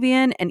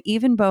 Scandinavian, and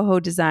even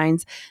boho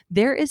designs.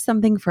 There is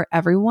something for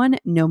everyone,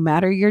 no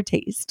matter your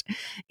taste.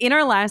 In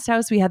our last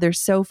house, we had their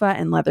sofa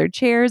and leather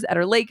chairs. At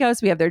our lake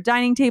house, we have their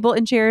dining table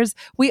and chairs.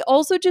 We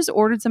also just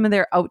ordered some of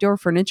their outdoor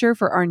furniture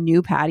for our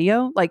new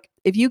patio. Like,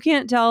 if you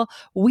can't tell,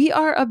 we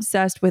are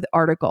obsessed with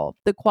Article.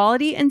 The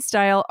quality and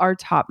style are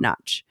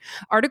top-notch.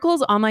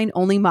 Article's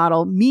online-only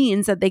model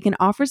means that they can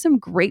offer some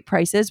great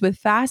prices with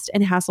fast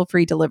and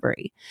hassle-free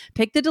delivery.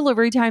 Pick the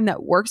delivery time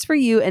that works for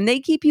you, and they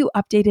keep you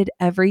updated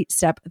every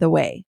step of the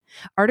way.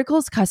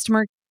 Article's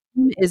customer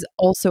is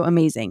also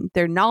amazing.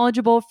 They're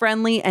knowledgeable,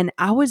 friendly, and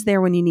always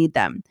there when you need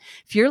them.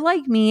 If you're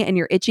like me and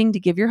you're itching to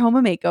give your home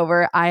a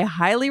makeover, I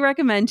highly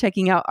recommend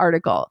checking out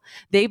Article.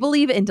 They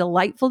believe in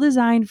delightful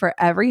design for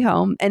every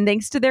home, and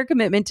thanks to their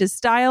commitment to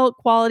style,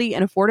 quality,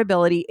 and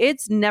affordability,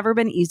 it's never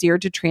been easier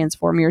to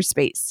transform your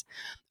space.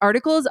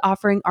 Article is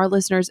offering our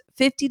listeners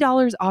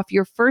 $50 off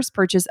your first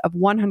purchase of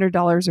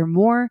 $100 or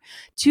more.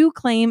 To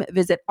claim,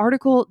 visit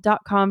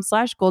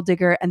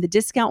article.com/goaldigger and the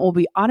discount will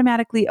be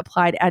automatically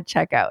applied at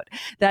checkout.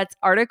 That's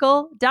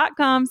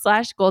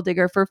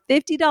article.com/goaldigger for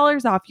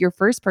 $50 off your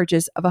first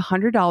purchase of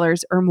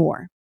 $100 or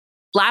more.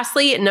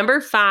 Lastly, number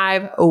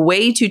 5, a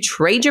way to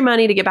trade your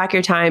money to get back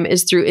your time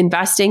is through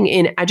investing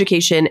in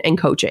education and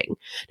coaching.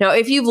 Now,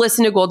 if you've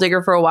listened to Goal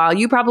Digger for a while,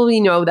 you probably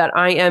know that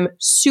I am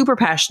super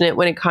passionate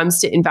when it comes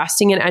to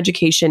investing in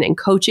education and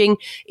coaching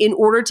in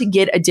order to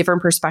get a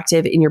different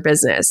perspective in your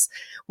business.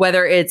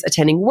 Whether it's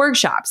attending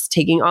workshops,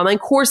 taking online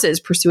courses,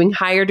 pursuing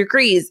higher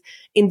degrees,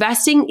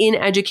 investing in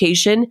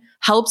education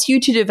helps you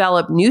to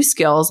develop new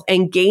skills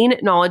and gain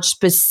knowledge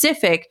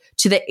specific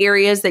to the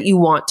areas that you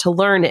want to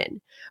learn in.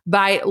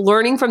 By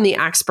learning from the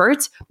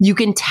experts, you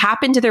can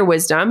tap into their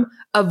wisdom,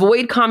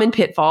 avoid common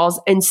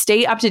pitfalls, and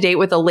stay up to date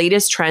with the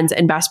latest trends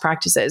and best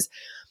practices.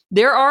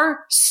 There are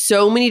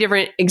so many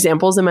different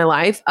examples in my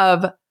life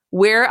of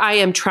where I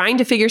am trying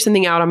to figure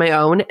something out on my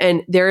own,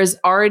 and there is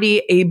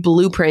already a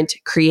blueprint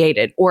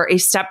created or a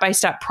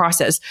step-by-step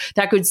process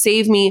that could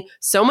save me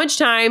so much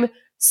time,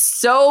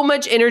 so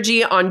much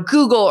energy on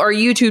Google or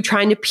YouTube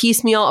trying to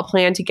piecemeal a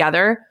plan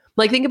together.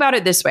 Like, think about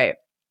it this way.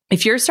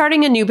 If you're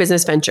starting a new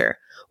business venture,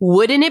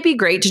 wouldn't it be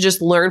great to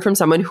just learn from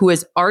someone who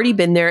has already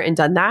been there and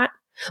done that?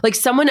 Like,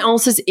 someone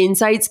else's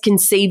insights can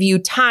save you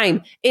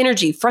time,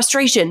 energy,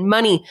 frustration,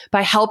 money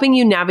by helping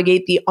you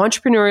navigate the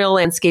entrepreneurial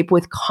landscape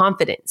with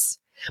confidence.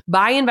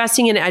 By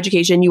investing in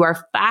education, you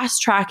are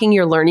fast tracking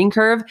your learning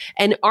curve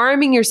and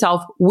arming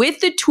yourself with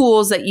the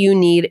tools that you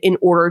need in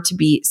order to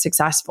be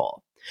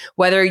successful.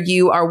 Whether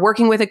you are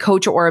working with a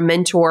coach or a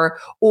mentor,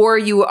 or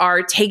you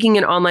are taking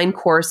an online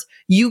course,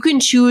 you can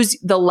choose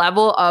the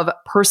level of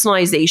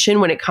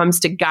personalization when it comes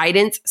to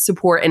guidance,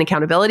 support, and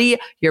accountability.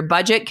 Your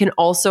budget can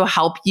also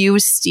help you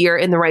steer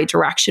in the right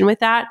direction with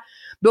that.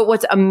 But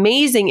what's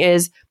amazing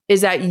is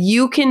that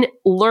you can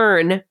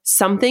learn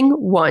something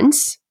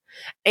once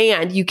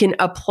and you can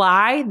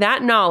apply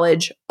that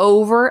knowledge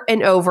over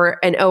and over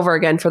and over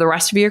again for the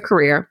rest of your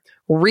career,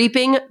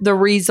 reaping the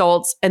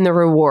results and the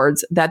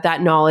rewards that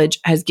that knowledge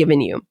has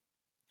given you.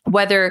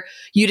 Whether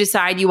you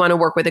decide you want to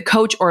work with a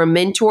coach or a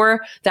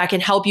mentor that can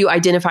help you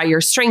identify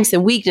your strengths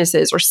and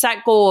weaknesses or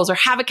set goals or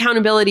have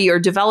accountability or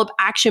develop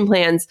action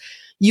plans,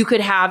 you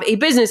could have a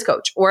business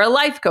coach or a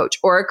life coach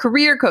or a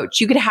career coach.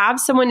 You could have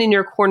someone in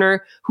your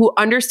corner who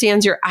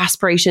understands your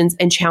aspirations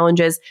and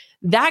challenges.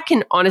 That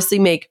can honestly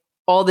make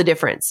all the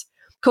difference.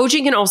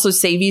 Coaching can also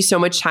save you so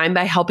much time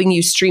by helping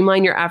you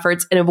streamline your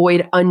efforts and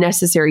avoid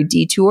unnecessary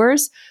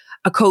detours.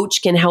 A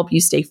coach can help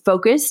you stay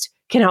focused,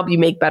 can help you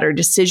make better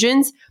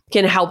decisions,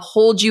 can help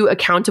hold you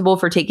accountable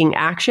for taking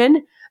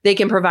action. They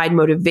can provide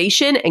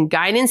motivation and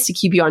guidance to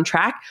keep you on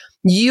track.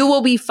 You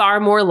will be far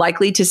more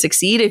likely to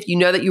succeed if you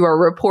know that you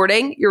are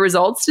reporting your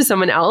results to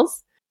someone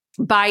else.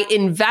 By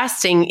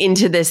investing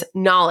into this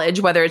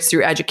knowledge, whether it's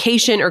through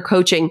education or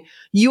coaching,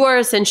 you are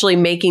essentially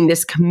making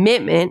this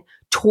commitment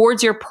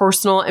towards your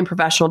personal and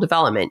professional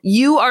development.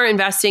 You are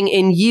investing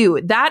in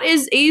you. That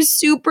is a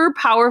super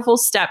powerful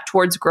step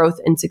towards growth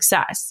and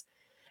success.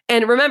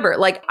 And remember,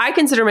 like, I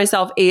consider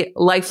myself a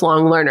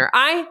lifelong learner.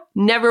 I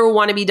never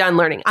want to be done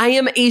learning. I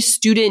am a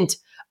student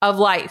of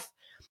life.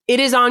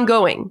 It is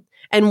ongoing.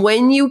 And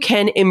when you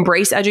can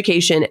embrace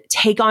education,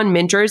 take on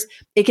mentors,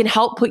 it can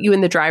help put you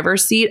in the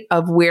driver's seat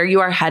of where you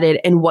are headed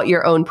and what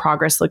your own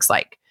progress looks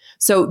like.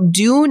 So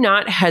do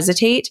not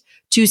hesitate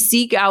to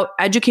seek out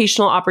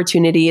educational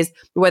opportunities,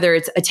 whether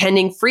it's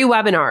attending free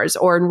webinars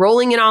or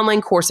enrolling in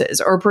online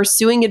courses or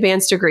pursuing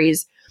advanced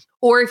degrees.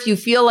 Or if you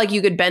feel like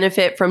you could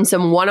benefit from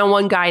some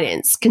one-on-one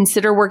guidance,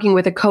 consider working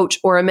with a coach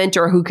or a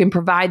mentor who can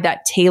provide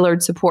that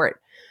tailored support.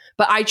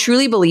 But I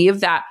truly believe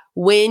that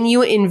when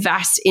you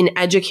invest in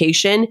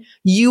education,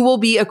 you will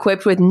be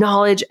equipped with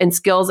knowledge and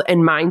skills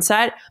and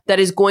mindset that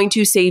is going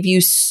to save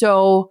you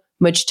so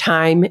much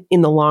time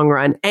in the long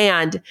run,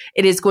 and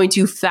it is going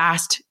to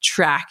fast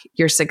track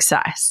your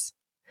success.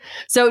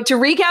 So to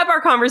recap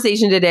our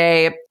conversation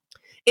today,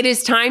 it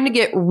is time to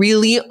get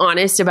really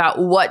honest about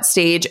what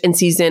stage and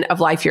season of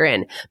life you're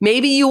in.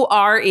 Maybe you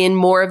are in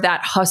more of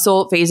that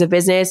hustle phase of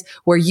business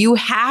where you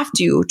have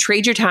to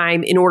trade your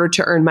time in order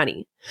to earn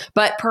money.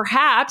 But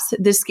perhaps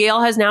the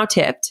scale has now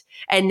tipped.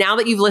 And now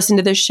that you've listened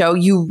to this show,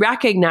 you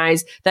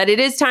recognize that it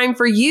is time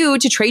for you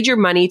to trade your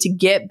money to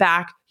get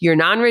back your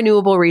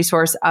non-renewable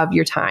resource of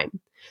your time.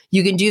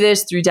 You can do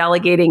this through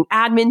delegating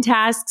admin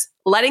tasks,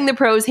 letting the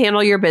pros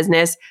handle your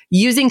business,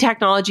 using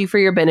technology for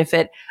your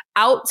benefit,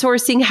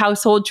 outsourcing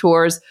household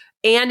chores,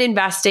 and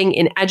investing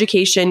in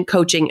education,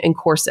 coaching, and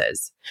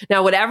courses.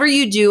 Now, whatever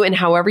you do and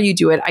however you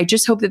do it, I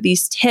just hope that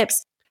these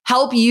tips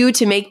help you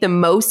to make the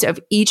most of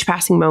each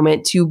passing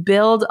moment to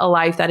build a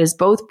life that is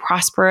both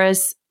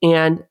prosperous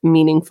and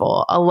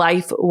meaningful, a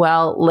life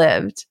well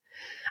lived.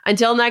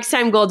 Until next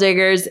time, goal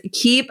diggers,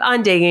 keep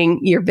on digging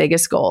your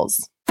biggest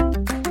goals.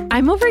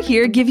 I'm over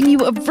here giving you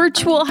a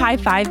virtual high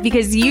five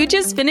because you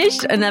just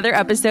finished another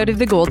episode of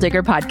the Goal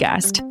Digger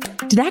podcast.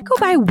 Did that go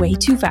by way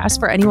too fast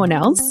for anyone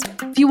else?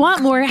 If you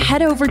want more,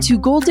 head over to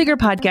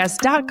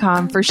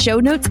goaldiggerpodcast.com for show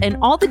notes and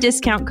all the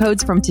discount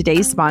codes from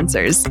today's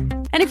sponsors.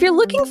 And if you're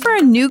looking for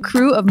a new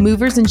crew of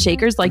movers and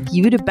shakers like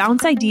you to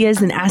bounce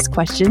ideas and ask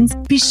questions,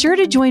 be sure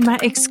to join my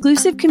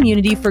exclusive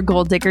community for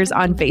Goal Diggers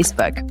on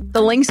Facebook.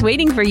 The link's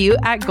waiting for you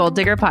at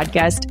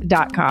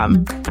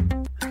goaldiggerpodcast.com.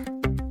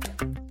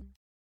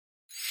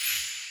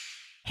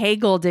 Hey,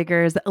 Goal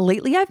Diggers.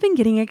 Lately, I've been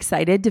getting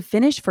excited to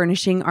finish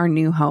furnishing our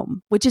new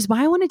home, which is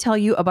why I want to tell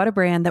you about a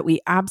brand that we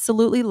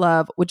absolutely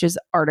love, which is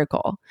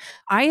Article.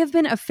 I have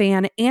been a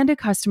fan and a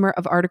customer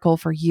of Article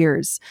for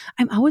years.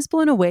 I'm always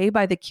blown away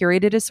by the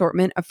curated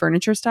assortment of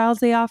furniture styles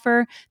they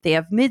offer. They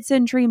have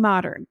mid-century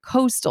modern,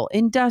 coastal,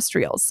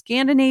 industrial,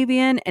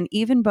 Scandinavian, and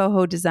even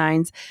boho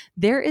designs.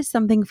 There is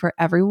something for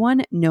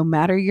everyone, no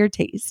matter your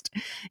taste.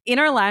 In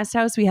our last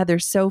house, we had their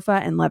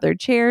sofa and leather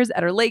chairs.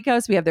 At our lake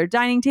house, we have their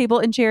dining table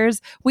and chairs.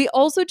 We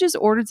also just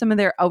ordered some of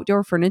their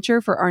outdoor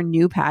furniture for our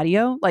new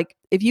patio. Like,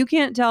 if you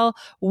can't tell,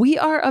 we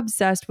are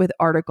obsessed with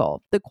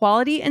Article. The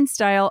quality and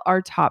style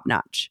are top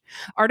notch.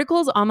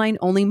 Article's online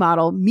only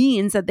model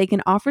means that they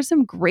can offer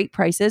some great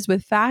prices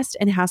with fast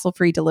and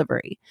hassle-free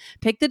delivery.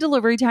 Pick the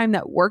delivery time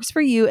that works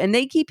for you, and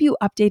they keep you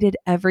updated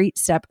every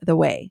step of the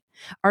way.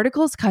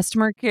 Article's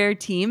customer care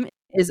team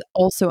is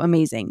also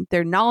amazing.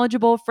 They're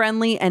knowledgeable,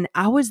 friendly, and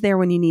always there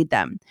when you need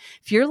them.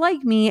 If you're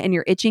like me and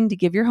you're itching to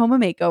give your home a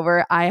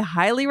makeover, I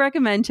highly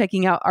recommend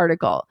checking out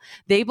Article.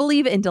 They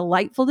believe in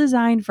delightful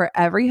design for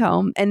every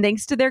home, and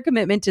thanks to their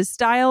commitment to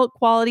style,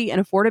 quality,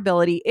 and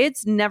affordability,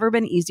 it's never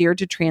been easier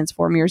to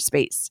transform your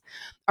space.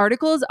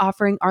 Article is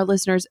offering our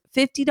listeners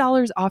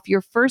 $50 off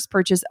your first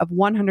purchase of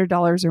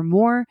 $100 or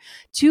more.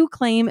 To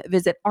claim,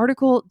 visit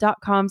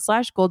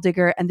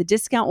article.com/goaldigger and the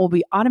discount will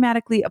be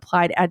automatically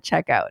applied at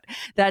checkout.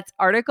 That's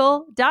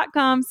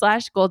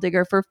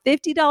article.com/goaldigger for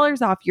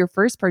 $50 off your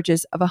first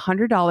purchase of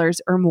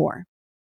 $100 or more.